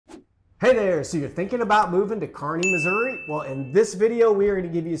Hey there, so you're thinking about moving to Kearney, Missouri? Well, in this video, we are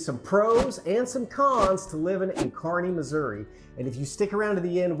going to give you some pros and some cons to living in Kearney, Missouri. And if you stick around to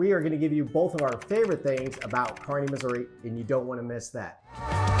the end, we are going to give you both of our favorite things about Kearney, Missouri, and you don't want to miss that.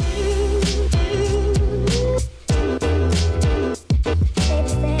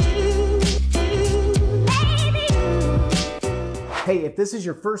 Hey, if this is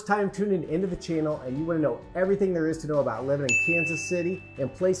your first time tuning into the channel and you want to know everything there is to know about living in Kansas City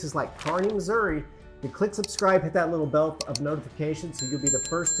and places like Kearney, Missouri, then click subscribe, hit that little bell of notifications so you'll be the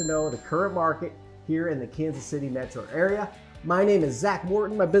first to know the current market here in the Kansas City metro area. My name is Zach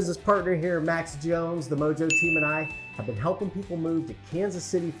Morton. My business partner here, Max Jones, the Mojo team, and I have been helping people move to Kansas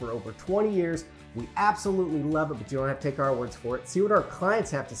City for over 20 years. We absolutely love it, but you don't have to take our words for it. See what our clients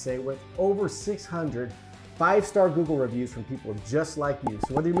have to say with over 600 5-star Google reviews from people just like you.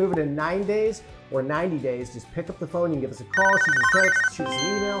 So whether you're moving in 9 days or 90 days, just pick up the phone, you can give us a call, shoot us a text, shoot us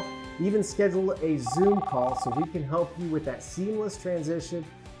an email, even schedule a Zoom call so we can help you with that seamless transition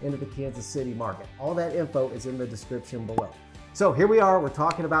into the Kansas City market. All that info is in the description below. So here we are, we're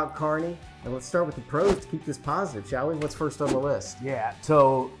talking about Kearney, and let's start with the pros to keep this positive, shall we? What's first on the list? Yeah,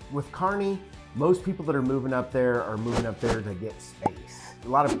 so with Kearney, most people that are moving up there are moving up there to get space. A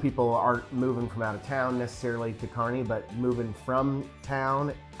lot of people aren't moving from out of town necessarily to Kearney, but moving from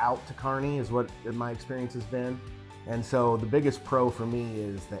town out to Kearney is what my experience has been. And so the biggest pro for me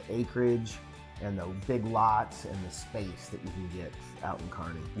is the acreage and the big lots and the space that you can get out in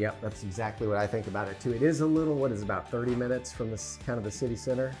Kearney. Yep, that's exactly what I think about it too. It is a little, what is it, about 30 minutes from this kind of the city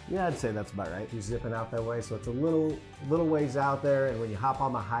center? Yeah, I'd say that's about right. You're zipping out that way, so it's a little ways out there, and when you hop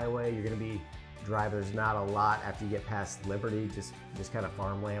on the highway, you're gonna be there's not a lot after you get past Liberty, just kind of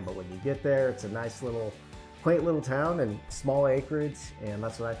farmland, but when you get there, it's a nice little, quaint little town and small acreage, and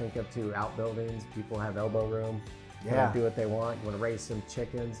that's what I think of too. Outbuildings, people have elbow room, yeah, do what they want. You want to raise some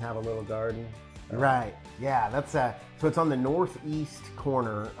chickens, have a little garden. Right, yeah, that's so it's on the northeast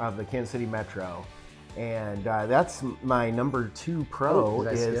corner of the Kansas City Metro, and that's my number 2 pro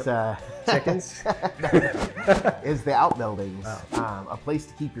is chickens. Is the outbuildings, a place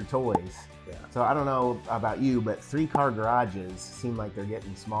to keep your toys. Yeah. So I don't know about you, but 3-car garages seem like they're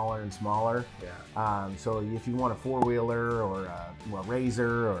getting smaller and smaller. Yeah. So if you want a 4-wheeler or a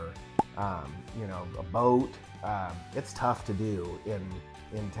RZR or you know, a boat, it's tough to do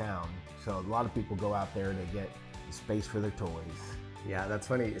in town. So a lot of people go out there to get the space for their toys. Yeah, that's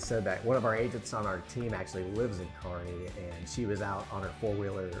funny you said that. One of our agents on our team actually lives in Kearney, and she was out on her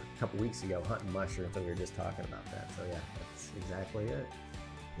 4-wheeler a couple weeks ago hunting mushrooms, and we were just talking about that. So yeah, that's exactly it.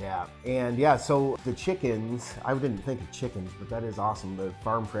 Yeah, and yeah, so the chickens, I didn't think of chickens, but that is awesome. The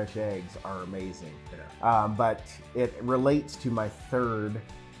farm fresh eggs are amazing. Yeah. But it relates to my third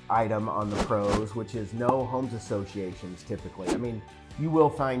item on the pros, which is no homes associations typically. I mean, you will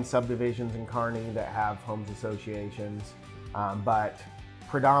find subdivisions in Kearney that have homes associations, but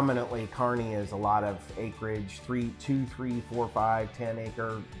predominantly Kearney is a lot of acreage, 2, 3, 4, 5, 10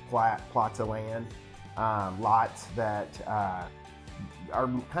 acre plots of land, lots that are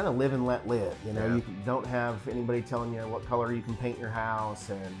kind of live and let live. You know, you don't have anybody telling you what color you can paint your house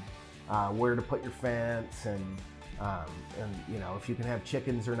and where to put your fence and you know, if you can have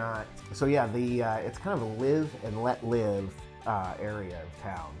chickens or not. So yeah, it's kind of a live and let live area of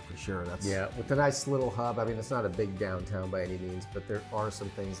town for sure. That's with a nice little hub. I mean, it's not a big downtown by any means, but there are some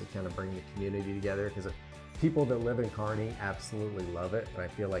things that kind of bring the community together, because people that live in Kearney absolutely love it, and I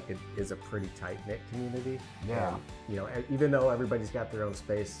feel like it is a pretty tight-knit community. Yeah. And, you know, even though everybody's got their own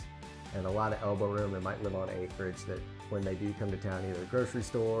space and a lot of elbow room, they might live on acreage, that when they do come to town, either grocery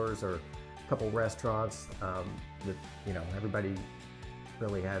stores or a couple restaurants, that, you know, everybody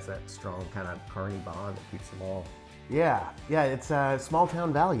really has that strong kind of Kearney bond that keeps them all. Yeah, it's small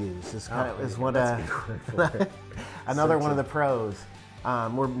town values is kind of what another one of the pros.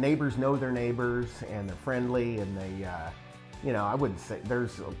 Where neighbors know their neighbors and they're friendly, and they, you know, I wouldn't say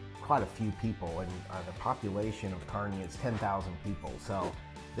there's quite a few people, and the population of Kearney is 10,000 people. So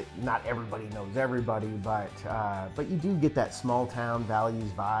not everybody knows everybody, but you do get that small town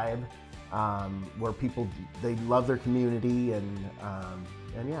values vibe, where people, they love their community, and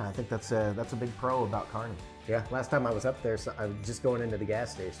yeah, I think that's a big pro about Kearney. Yeah, last time I was up there, so I was just going into the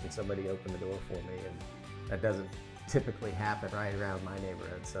gas station, somebody opened the door for me, and that doesn't typically happen right around my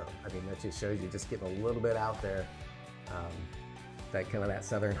neighborhood. So I mean, that just shows you just getting a little bit out there, that kind of that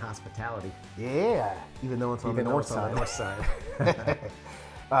southern hospitality. Yeah, even though it's on the north side.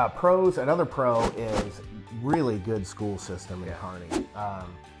 Pros, another pro is really good school system in Kearney.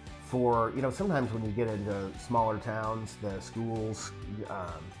 For, you know, sometimes when you get into smaller towns, the schools,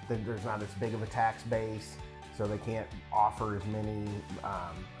 there's not as big of a tax base, so they can't offer as many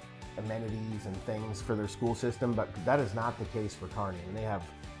amenities and things for their school system, but that is not the case for Kearney. And they have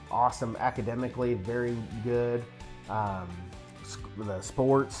awesome, academically very good. The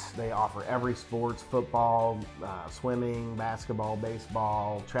sports, they offer every sports: football, swimming, basketball,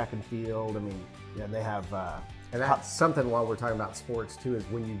 baseball, track and field. I mean, yeah, they have. And that's something, while we're talking about sports too, is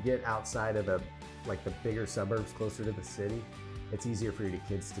when you get outside of the bigger suburbs closer to the city, it's easier for your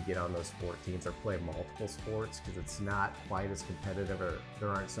kids to get on those sport teams or play multiple sports because it's not quite as competitive, or there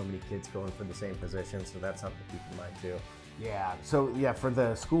aren't so many kids going for the same position. So that's something to keep in mind too. Yeah. So yeah, for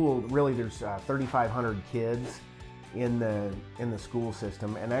the school, really, there's 3,500 kids in the school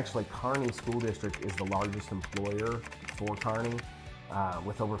system, and actually Kearney School District is the largest employer for Kearney,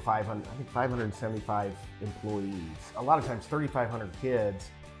 with over 575 employees. A lot of times 3,500 kids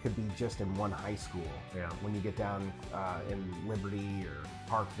could be just in one high school. Yeah. When you get down in Liberty or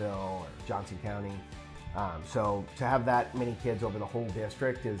Parkville or Johnson County. So to have that many kids over the whole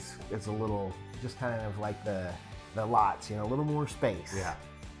district is a little, just kind of like the lots, a little more space. Yeah.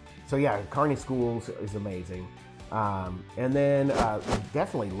 So yeah, Kearney Schools is amazing. And then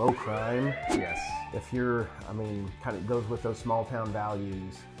definitely low crime. Yes. If you're, kind of goes with those small town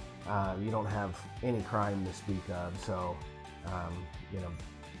values. You don't have any crime to speak of. So,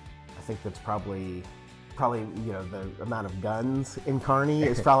 I think that's probably the amount of guns in Kearney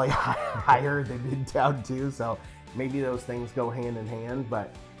is probably higher than in town too. So maybe those things go hand in hand.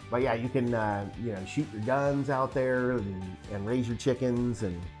 But yeah, you can shoot your guns out there and raise your chickens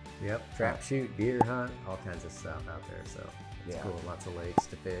and. Yep, trap, shoot, deer hunt, all kinds of stuff out there. So it's cool. Lots of lakes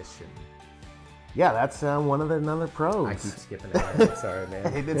to fish. And yeah, that's one of the another pros. I keep skipping ahead. Sorry,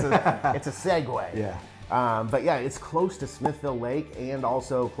 man. It's a segue. Yeah. But yeah, it's close to Smithville Lake and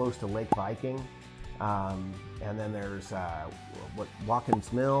also close to Lake Viking. And then there's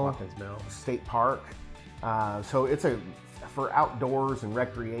Watkins Mill State Park. So it's for outdoors and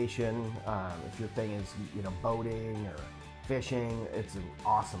recreation. If your thing is boating or fishing, it's an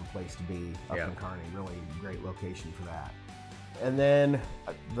awesome place to be up in Kearney. Really great location for that. And then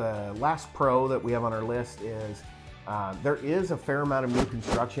the last pro that we have on our list is there is a fair amount of new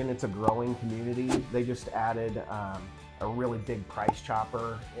construction. It's a growing community. They just added a really big price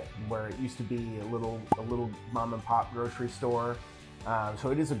chopper where it used to be a little mom and pop grocery store. So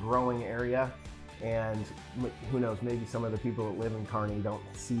it is a growing area, and who knows, maybe some of the people that live in Kearney don't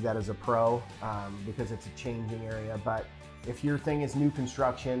see that as a pro because it's a changing area. But if your thing is new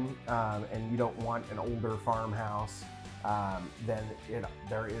construction and you don't want an older farmhouse, then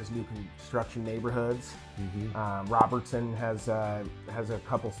there is new construction neighborhoods. Mm-hmm. Robertson has a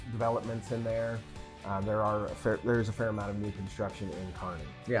couple developments in there. There's a fair amount of new construction in Kearney.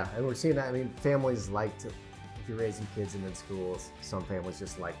 Yeah, and we're seeing that. Families like to, if you're raising kids in schools, some families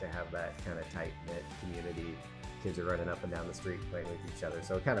just like to have that kind of tight-knit community. Kids are running up and down the street playing with each other,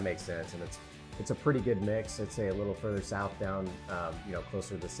 so it kind of makes sense, and it's a pretty good mix. I'd say a little further south down,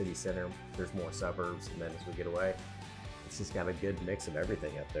 closer to the city center, there's more suburbs, and then as we get away, it's just got a good mix of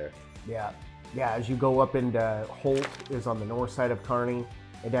everything up there. Yeah, as you go up into Holt is on the north side of Kearney,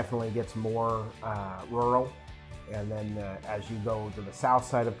 it definitely gets more rural. And then as you go to the south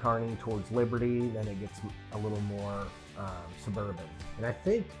side of Kearney towards Liberty, then it gets a little more suburban. And I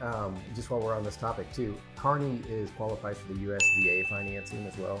think, just while we're on this topic too, Kearney qualifies for the USDA financing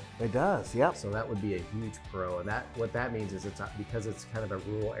as well. It does, yep. So that would be a huge pro. And what that means is because it's kind of a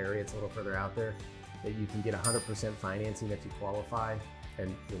rural area, it's a little further out there, that you can get 100% financing if you qualify.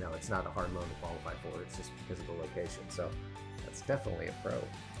 And it's not a hard loan to qualify for. It's just because of the location. So that's definitely a pro.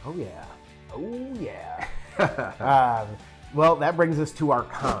 Oh yeah. Well, that brings us to our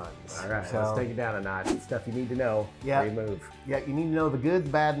cons. All right, so let's take it down a notch. It's stuff you need to know before you move. Yeah, you need to know the good, the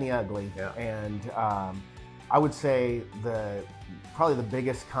bad, and the ugly. Yeah. And I would say probably the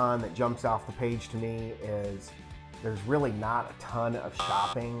biggest con that jumps off the page to me is there's really not a ton of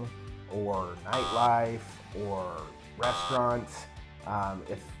shopping or nightlife or restaurants.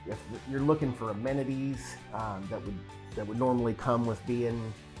 If you're looking for amenities that would normally come with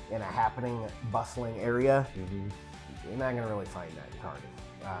being in a happening, bustling area, you're not going to really find that in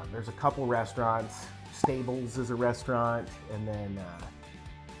Kearney. There's a couple restaurants. Stables is a restaurant, and then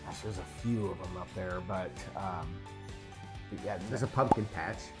there's a few of them up there. But yeah, there's a pumpkin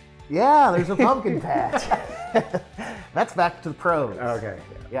patch. Yeah, there's a pumpkin patch. That's back to the pros. Okay.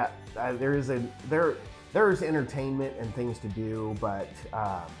 Yeah, there's entertainment and things to do, but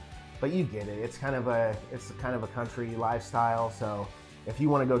you get it. It's kind of a country lifestyle. So if you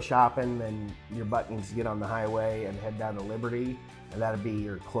want to go shopping, then your butt needs to get on the highway and head down to Liberty, and that'd be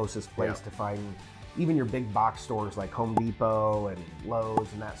your closest place to find even your big box stores like Home Depot and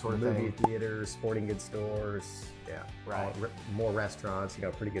Lowe's and that sort of thing. Movie theaters, sporting goods stores. Yeah, Right. More restaurants, you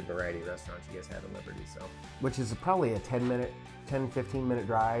know, pretty good variety of restaurants you guys have in Liberty. So, which is probably a 15-minute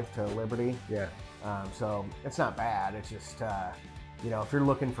drive to Liberty. yeah. So it's not bad. It's just, you know, if you're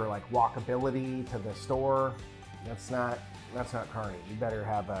looking for like walkability to the store, that's not Kearney. You better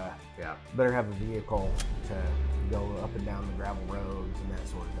have a vehicle to go up and down the gravel roads and that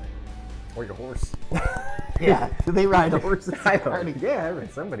sort of thing. Or your horse. Yeah, do they ride horses? Yeah,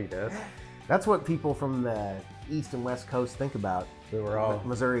 somebody does. That's what people from the East and West Coast think about. We were all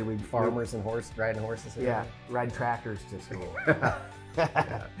Missouri. farmers and riding horses. Yeah, ride tractors to school.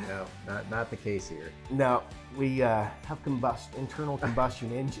 Yeah, no, not the case here. No, we have internal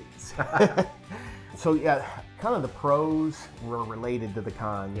combustion engines. So yeah, kind of the pros were related to the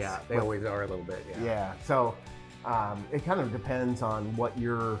cons. Yeah, they always are a little bit. Yeah. So it kind of depends on what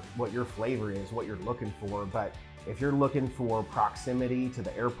your flavor is, what you're looking for. But if you're looking for proximity to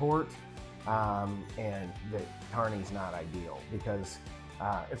the airport, and the Kearney's not ideal because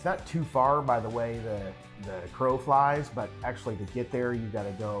it's not too far by the way the crow flies, but actually to get there you got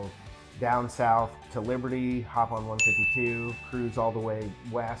to go down south to Liberty, hop on 152, cruise all the way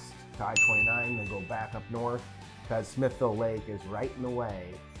west to I-29, then go back up north because Smithville Lake is right in the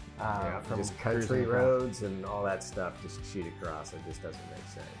way. From just country roads and all that stuff, just shoot across. It just doesn't make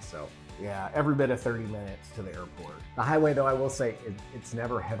sense. So yeah, every bit of 30 minutes to the airport. The highway, though, I will say it's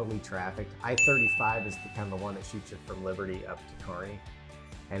never heavily trafficked. I-35 is the one that shoots you from Liberty up to Kearney,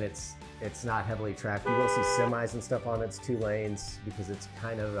 and it's not heavily trafficked. You will see semis and stuff on it. It's 2 lanes because it's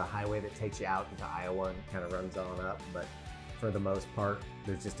kind of the highway that takes you out into Iowa and kind of runs on up. But for the most part,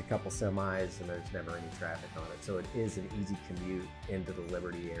 there's just a couple semis and there's never any traffic on it. So it is an easy commute into the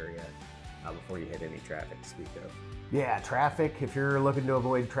Liberty area before you hit any traffic to speak of. Yeah, traffic, if you're looking to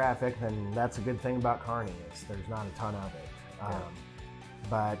avoid traffic, then that's a good thing about Kearney is there's not a ton of it.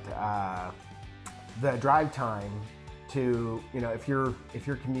 But the drive time to, you know, if you're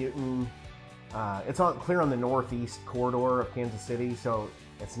commuting, it's clear on the northeast corridor of Kansas City, so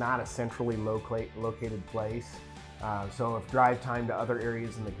it's not a centrally located place. So if drive time to other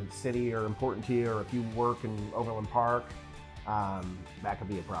areas in the city are important to you, or if you work in Overland Park, that could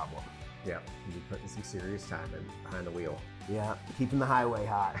be a problem. Yeah, you'll be putting some serious time behind the wheel. Yeah, keeping the highway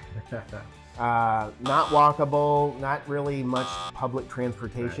hot. Not walkable, not really much public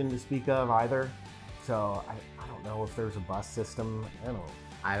transportation to speak of either. So I don't know if there's a bus system. I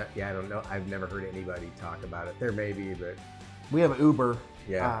don't know. I've never heard anybody talk about it. There may be, but we have Uber.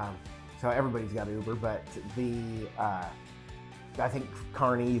 Yeah. So everybody's got Uber, but I think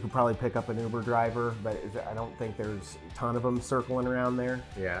Kearney, you could probably pick up an Uber driver, but I don't think there's a ton of them circling around there.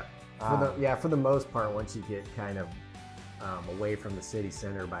 Yeah. For the most part, once you get kind of away from the city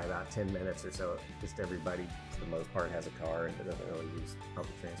center by about 10 minutes or so, just everybody, for the most part, has a car and doesn't really use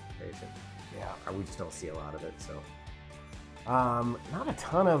public transportation. Yeah. We just don't see a lot of it, so. Not a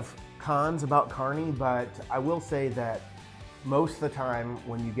ton of cons about Kearney, but I will say that most of the time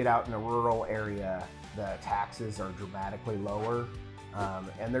when you get out in a rural area, the taxes are dramatically lower.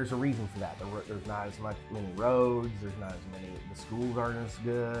 And there's a reason for that. There's not as many roads, there's not as many, the schools aren't as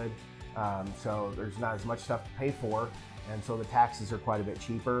good. So there's not as much stuff to pay for. And so the taxes are quite a bit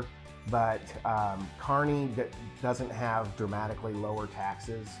cheaper. But Kearney doesn't have dramatically lower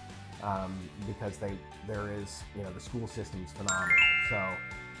taxes because there is, you know, the school system's phenomenal. So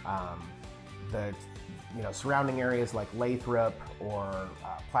the surrounding areas like Lathrop or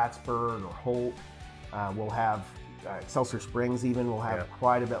Plattsburgh or Holt will have, Excelsior Springs even will have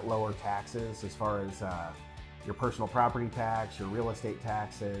quite a bit lower taxes as far as your personal property tax, your real estate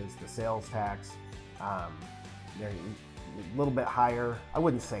taxes, the sales tax. They're a little bit higher. I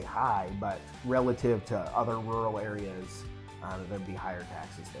wouldn't say high, but relative to other rural areas, there'd be higher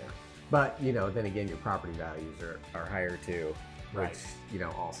taxes there. But, you know, then again, your property values are higher too, which, Right. you know,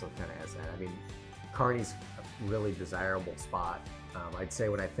 also kind of has that. I mean, Kearney's a really desirable spot. I'd say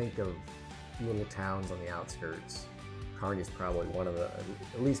when I think of little towns on the outskirts, Kearney's probably one of the,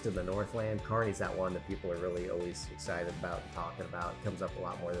 at least in the Northland, Kearney's that one that people are really always excited about and talking about. It comes up a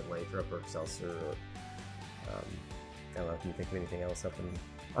lot more than Lathrop or Excelsior or, I don't know, can you think of anything else up in?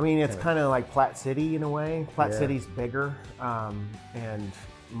 I mean, it's kind of like Platte City in a way. Platte City's bigger and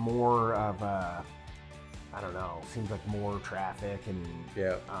more of a, I don't know, seems like more traffic and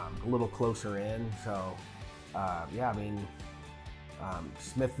a little closer in. So, yeah, I mean,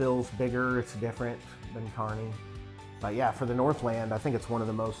 Smithville's bigger, it's different than Kearney. But yeah, for the Northland, I think it's one of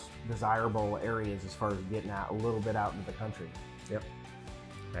the most desirable areas as far as getting out a little bit out into the country. Yep,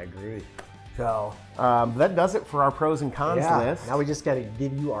 I agree. So that does it for our pros and cons list. Now we just got to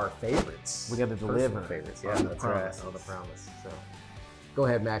give you our favorites. We got to deliver favorites. Yeah, that's right. On the promise. So go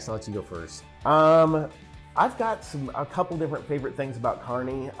ahead, Max. I'll let you go first. I've got a couple different favorite things about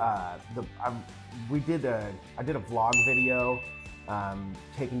Kearney. I did a vlog video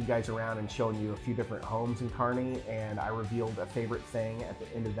taking you guys around and showing you a few different homes in Kearney, and I revealed a favorite thing at the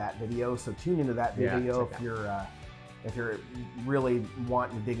end of that video. So tune into that video if you're really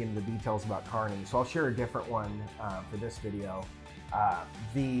wanting to dig into the details about Kearney. So I'll share a different one for this video.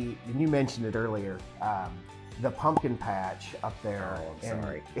 And you mentioned it earlier. The pumpkin patch up there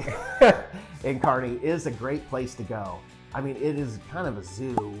in Kearney is a great place to go. I mean, it is kind of a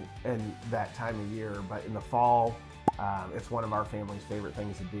zoo in that time of year, but in the fall, it's one of our family's favorite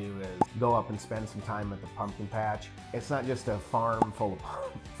things to do is go up and spend some time at the pumpkin patch. It's not just a farm full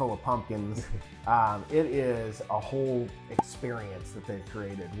of pumpkins. It is a whole experience that they've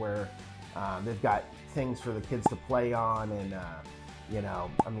created where they've got things for the kids to play on, and you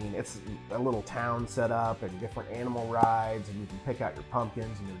know, I mean, it's a little town set up and different animal rides, and you can pick out your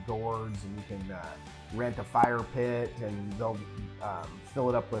pumpkins and your gourds, and you can rent a fire pit, and they'll fill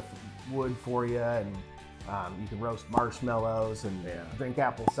it up with wood for you, and you can roast marshmallows and drink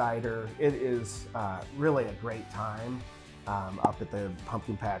apple cider. It is really a great time up at the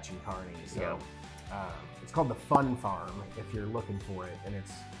pumpkin patch in Kearney. So it's called the Fun Farm if you're looking for it, and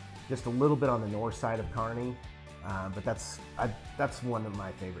it's just a little bit on the north side of Kearney. But that's one of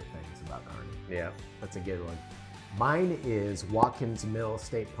my favorite things about Kearney. Yeah, that's a good one. Mine is Watkins Mill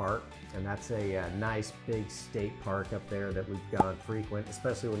State Park, and that's a nice big state park up there that we've gone frequent,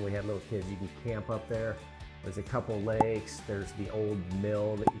 especially when we had little kids. You can camp up there. There's a couple lakes. There's the old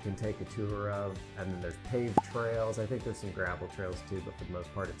mill that you can take a tour of, and then there's paved trails. I think there's some gravel trails too, but for the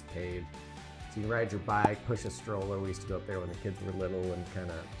most part it's paved. So you can ride your bike, push a stroller. We used to go up there when the kids were little and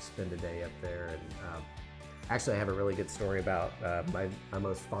kind of spend a day up there. And actually, I have a really good story about my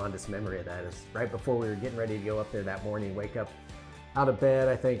most fondest memory of that is right before we were getting ready to go up there that morning, wake up out of bed.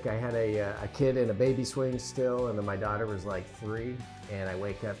 I think I had a kid in a baby swing still, and then my daughter was like 3, and I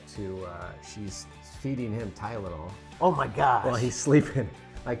wake up to, she's feeding him Tylenol. Oh my gosh. Well, he's sleeping,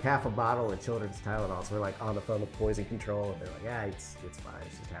 like half a bottle of children's Tylenol. So we're like on the phone with poison control, and they're like, yeah, it's fine,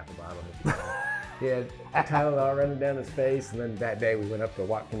 it's just half a bottle. He had Tylenol running down his face, and then that day we went up to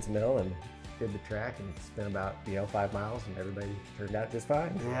Watkins Mill and did the track and spent about 5 miles, and everybody turned out just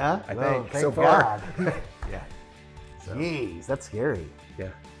fine. Yeah, I think thank so far. God. Yeah. So, jeez, that's scary. Yeah,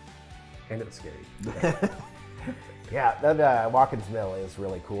 and it was scary. Yeah, that Watkins Mill is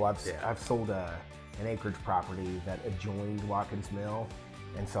really cool. I've sold an acreage property that adjoined Watkins Mill,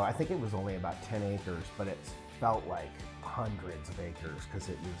 and so I think it was only about 10 acres, but it felt like hundreds of acres because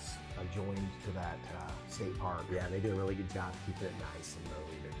it was adjoined to that state park. Yeah, they do a really good job keeping it nice and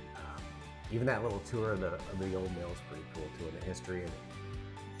mowed. And even that little tour of the old mill is pretty cool too, in the history. And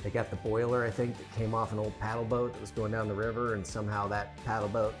they got the boiler, I think, that came off an old paddle boat that was going down the river, and somehow that paddle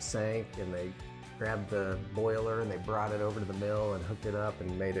boat sank, and they grabbed the boiler and they brought it over to the mill and hooked it up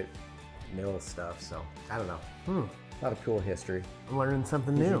and made it mill stuff. So I don't know. A lot of cool history. I'm learning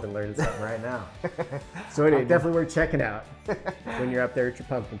something new. You've been learning something right now. So anyway, definitely worth checking out when you're up there at your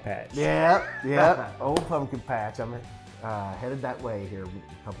pumpkin patch. Yeah, old pumpkin patch. I'm headed that way here in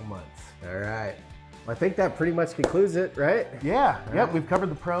a couple months. All right. Well, I think that pretty much concludes it, right? Yeah. All Yep. right. We've covered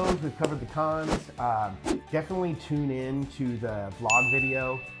the pros. We've covered the cons. Definitely tune in to the vlog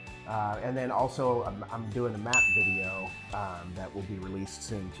video. And then also I'm doing a map video that will be released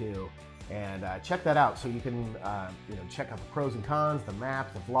soon too. And check that out so you can check out the pros and cons, the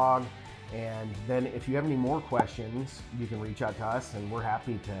map, the vlog. And then if you have any more questions, you can reach out to us, and we're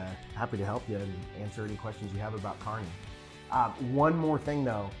happy to help you and answer any questions you have about Kearney. One more thing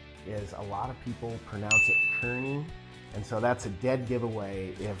though is a lot of people pronounce it Kearney, and so that's a dead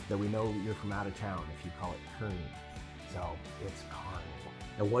giveaway that we know you're from out of town if you call it Kearney. So it's Kearney.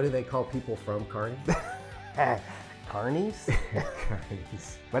 And what do they call people from Kearney? Kearneys?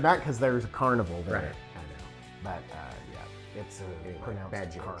 Kearneys. But not because there's a carnival there. Right, I know. But it's pronounced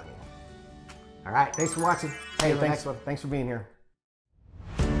bad joke. Kearney. All right, thanks for watching. Hey, See you in the next one. Thanks for being here.